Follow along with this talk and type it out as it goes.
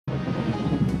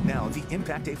the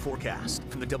Impact Day forecast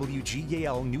from the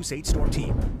WGAL News 8 Storm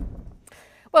Team.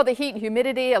 Well, the heat and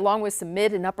humidity, along with some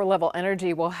mid and upper level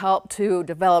energy, will help to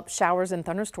develop showers and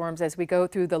thunderstorms as we go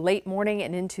through the late morning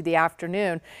and into the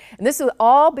afternoon. And this will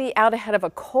all be out ahead of a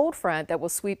cold front that will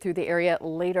sweep through the area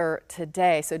later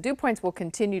today. So dew points will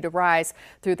continue to rise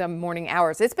through the morning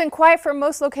hours. It's been quiet for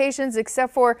most locations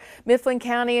except for Mifflin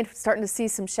County, and starting to see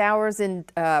some showers in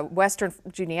western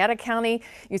Juniata County.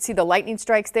 You see the lightning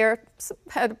strikes there.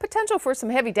 Potential for some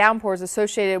heavy downpours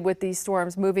associated with these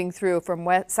storms moving through from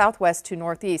southwest to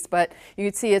northeast, but you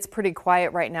can see it's pretty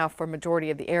quiet right now for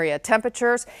majority of the area.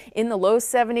 Temperatures in the low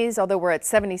 70s, although we're at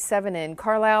 77 in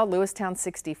Carlisle, Lewistown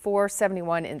 64,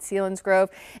 71 in Selinsgrove,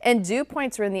 and dew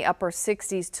points are in the upper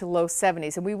 60s to low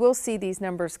 70s. And we will see these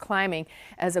numbers climbing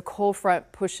as a cold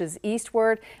front pushes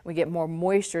eastward. We get more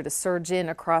moisture to surge in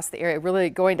across the area, really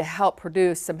going to help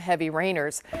produce some heavy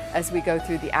rainers as we go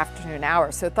through the afternoon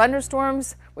hours. So thunderstorms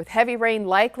with heavy rain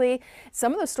likely.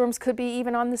 Some of the storms could be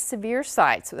even on the severe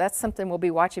side, so that's something we'll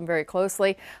be watching very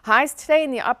closely. Highs today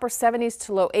in the upper 70s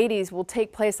to low 80s will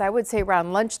take place, I would say,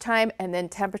 around lunchtime, and then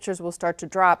temperatures will start to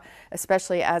drop,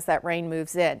 especially as that rain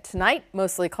moves in. Tonight,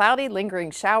 mostly cloudy,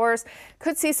 lingering showers.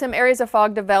 Could see some areas of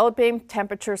fog developing.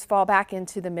 Temperatures fall back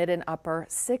into the mid and upper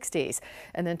 60s.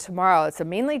 And then tomorrow, it's a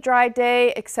mainly dry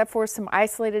day, except for some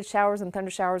isolated showers and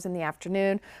thunder showers in the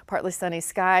afternoon. Partly sunny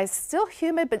skies, still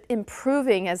humid, but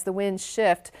improving as the winds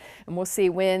shift, and we'll see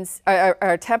winds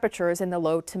temperatures in the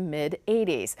low to mid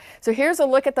 80s. So here's a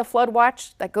look at the flood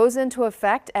watch that goes into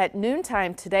effect at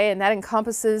noontime today, and that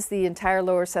encompasses the entire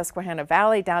lower Susquehanna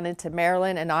Valley down into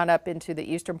Maryland and on up into the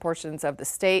eastern portions of the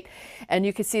state. And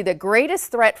you can see the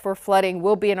greatest threat for flooding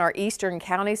will be in our eastern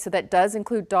counties, so that does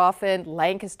include Dauphin,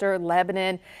 Lancaster,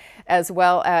 Lebanon, as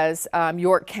well as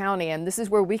York County, and this is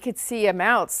where we could see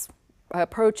amounts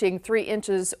approaching 3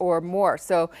 inches or more.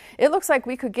 So it looks like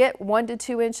we could get 1 to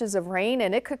 2 inches of rain,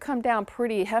 and it could come down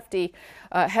pretty heavy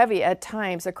at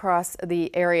times across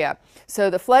the area. So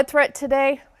the flood threat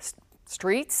today: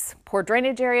 streets, poor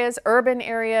drainage areas, urban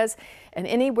areas, and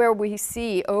anywhere we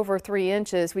see over 3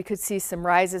 inches, we could see some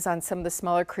rises on some of the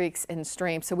smaller creeks and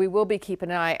streams. So we will be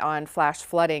keeping an eye on flash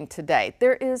flooding today.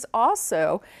 There is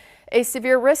also a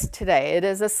severe risk today. It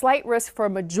is a slight risk for a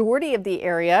majority of the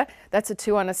area. That's a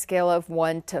 2 on a scale of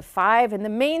 1 to 5. And the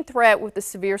main threat with the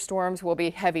severe storms will be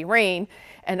heavy rain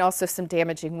and also some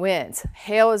damaging winds.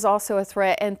 Hail is also a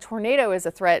threat, and tornado is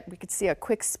a threat. We could see a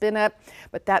quick spin up,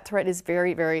 but that threat is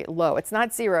very, very low. It's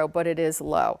not zero, but it is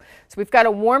low. So we've got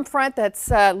a warm front that's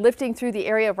lifting through the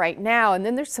area right now, and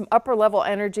then there's some upper level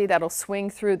energy that'll swing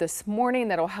through this morning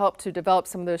that'll help to develop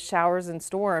some of those showers and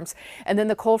storms. And then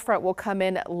the cold front will come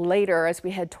in later as we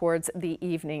head towards the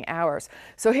evening hours.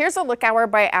 So here's a look hour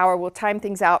by hour. We'll time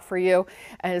things out for you.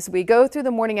 As we go through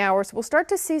the morning hours, we'll start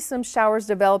to see some showers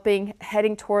developing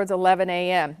heading towards 11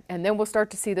 a.m. And then we'll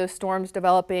start to see those storms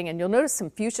developing, and you'll notice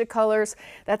some fuchsia colors.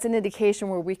 That's an indication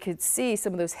where we could see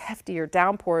some of those heftier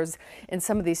downpours in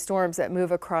some of these storms that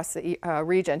move across the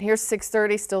region. Here's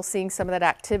 6:30, still seeing some of that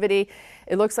activity.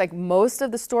 It looks like most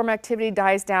of the storm activity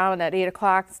dies down at 8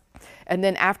 o'clock. And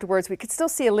then afterwards, we could still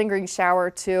see a lingering shower or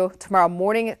two. Tomorrow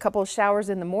morning, a couple of showers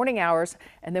in the morning hours,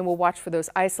 and then we'll watch for those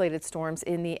isolated storms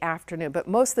in the afternoon. But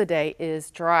most of the day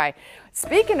is dry.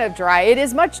 Speaking of dry, it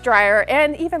is much drier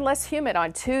and even less humid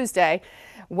on Tuesday.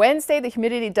 Wednesday, the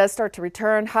humidity does start to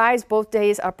return. Highs both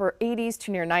days upper 80s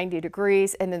to near 90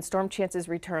 degrees, and then storm chances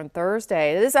return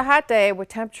Thursday. It is a hot day with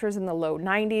temperatures in the low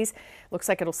 90s. Looks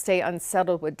like it'll stay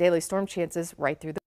unsettled with daily storm chances right through the